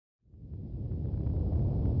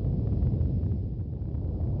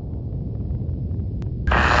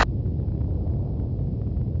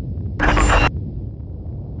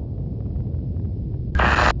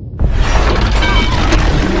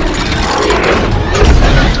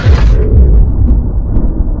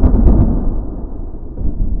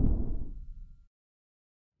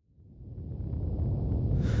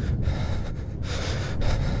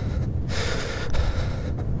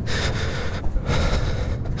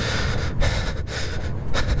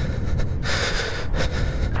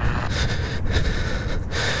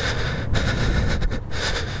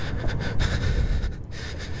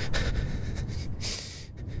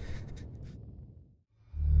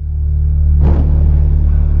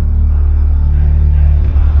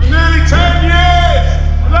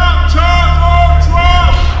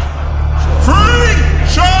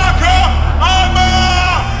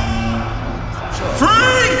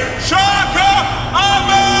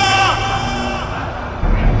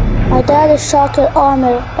dad is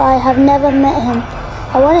Aamer, but I have never met him.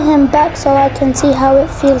 I wanted him back so I can see how it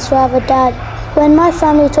feels to have a dad. When my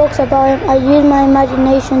family talks about him, I use my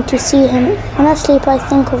imagination to see him. When I sleep, I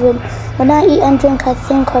think of him. When I eat and drink, I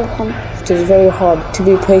think of him. It is very hard to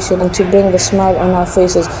be patient and to bring a smile on our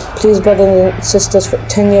faces. Please, brothers and sisters, for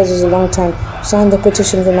 10 years is a long time. Sign the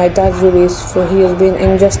petition for my dad's release, for he has been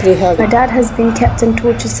unjustly held. My dad has been kept and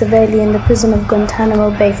tortured severely in the prison of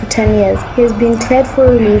Guantanamo Bay for 10 years. He has been cleared for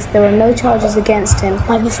release. There were no charges against him.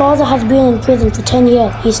 My father has been in prison for 10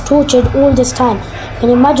 years. He's tortured all this time. You can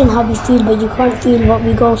imagine how we feel, but you can't feel what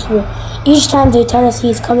we go through. Each time they tell us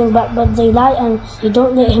he's coming back, but they lie and they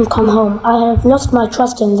don't let him come home. I have lost my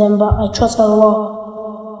trust in them, but I trust Allah.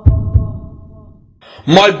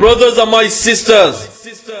 My brothers and my sisters,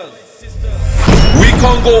 we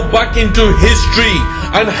can't go back into history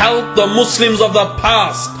and help the Muslims of the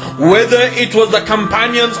past, whether it was the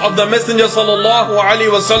companions of the Messenger sallallahu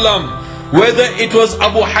alaihi wasallam, whether it was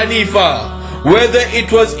Abu Hanifa, whether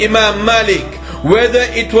it was Imam Malik, whether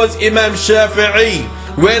it was Imam Shafi'i,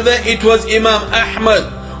 whether it was Imam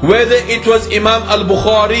Ahmad, whether it was Imam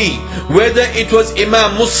al-Bukhari, whether it was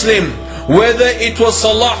Imam Muslim, whether it was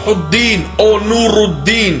Salahuddin or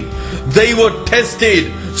Nuruddin, they were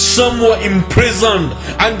tested. Some were imprisoned,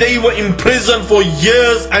 and they were imprisoned for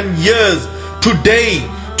years and years. Today,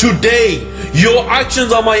 your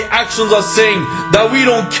actions and my actions are saying that we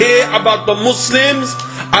don't care about the Muslims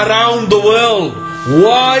around the world.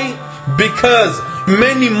 Why? Because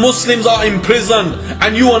many Muslims are imprisoned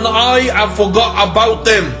and you and I have forgot about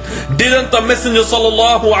them. Didn't the Messenger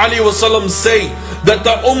sallallahu alaihi wasallam say that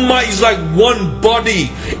the ummah is like one body?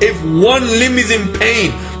 If one limb is in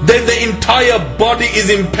pain, then the entire body is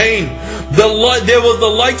in pain. There was the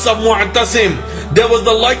likes of Mu'tasim, there was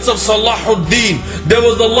the likes of Salahuddin, there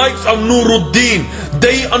was the likes of Nuruddin.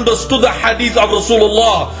 They understood the hadith of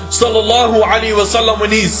Rasulullah sallallahu alaihi wasallam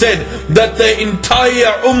when he said that the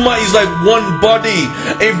entire ummah is like one body.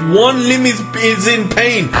 If one limb is in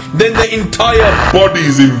pain, then the entire body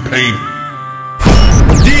is in pain.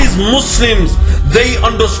 These Muslims, they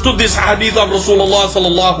understood this hadith of Rasulullah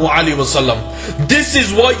sallallahu alaihi wasallam. This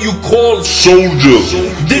is what you call soldiers.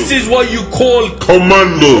 This is what you call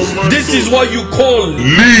commanders. This is what you call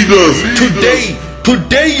leaders.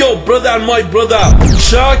 Today your brother and my brother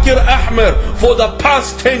Aamer for the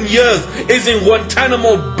past 10 years is in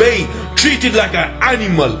Guantanamo Bay, treated like an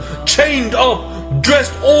animal, chained up,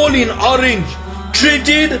 dressed all in orange,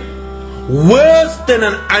 treated worse than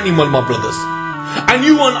an animal, my brothers. And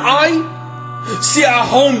you and I sit at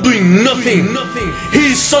home doing nothing.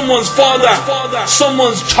 He's someone's father,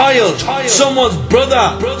 someone's child, someone's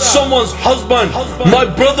brother, someone's husband. My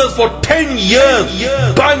brothers for 10 years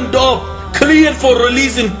banged up, cleared for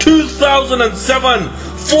release in 2007.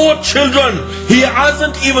 4 children. He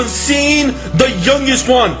hasn't even seen the youngest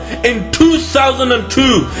one. In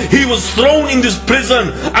 2002 he was thrown in this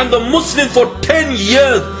prison, and the Muslims for 10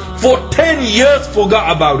 years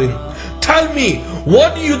forgot about him. Tell me,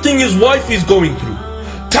 what do you think his wife is going through?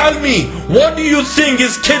 Tell me, what do you think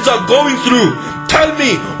his kids are going through? Tell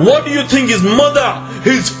me, what do you think his mother,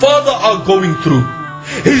 his father are going through?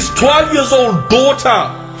 His 12 years old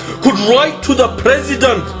daughter could write to the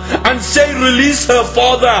president and say release her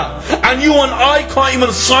father, and you and I can't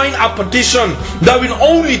even sign a petition that will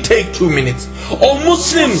only take 2 minutes. Or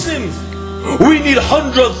Muslims, we need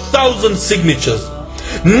 100,000 signatures.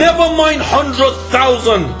 Never mind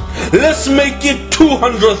 100,000, let's make it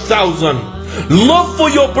 200,000. Love for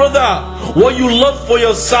your brother what you love for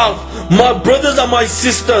yourself. My brothers and my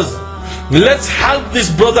sisters, let's help this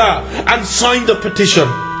brother and sign the petition.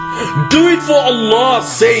 Do it for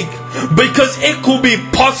Allah's sake, because it could be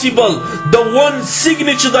possible, the one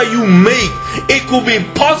signature that you make, it could be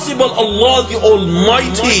possible Allah the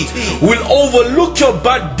Almighty will overlook your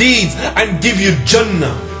bad deeds and give you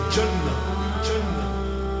Jannah.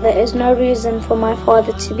 There is no reason for my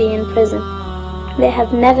father to be in prison. There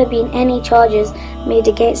have never been any charges made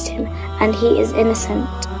against him, and he is innocent.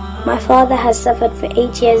 My father has suffered for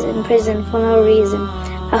 8 years in prison for no reason.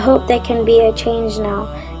 I hope there can be a change now.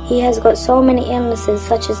 He has got so many illnesses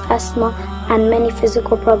such as asthma and many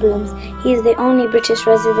physical problems. He is the only British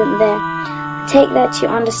resident there. Take that you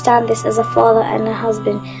understand this as a father and a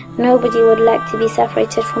husband. Nobody would like to be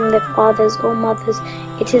separated from their fathers or mothers.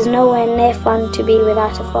 It is nowhere near fun to be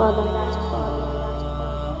without a father.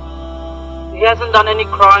 He hasn't done any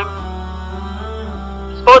crime.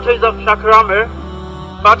 This photo is of Aamer,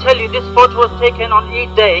 but I tell you, this photo was taken on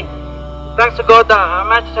Eid day. Thanks to God that I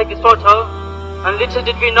managed to take this photo, and little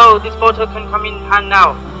did we know this photo can come in hand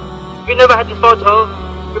now. If we never had this photo,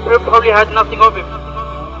 we probably had nothing of him.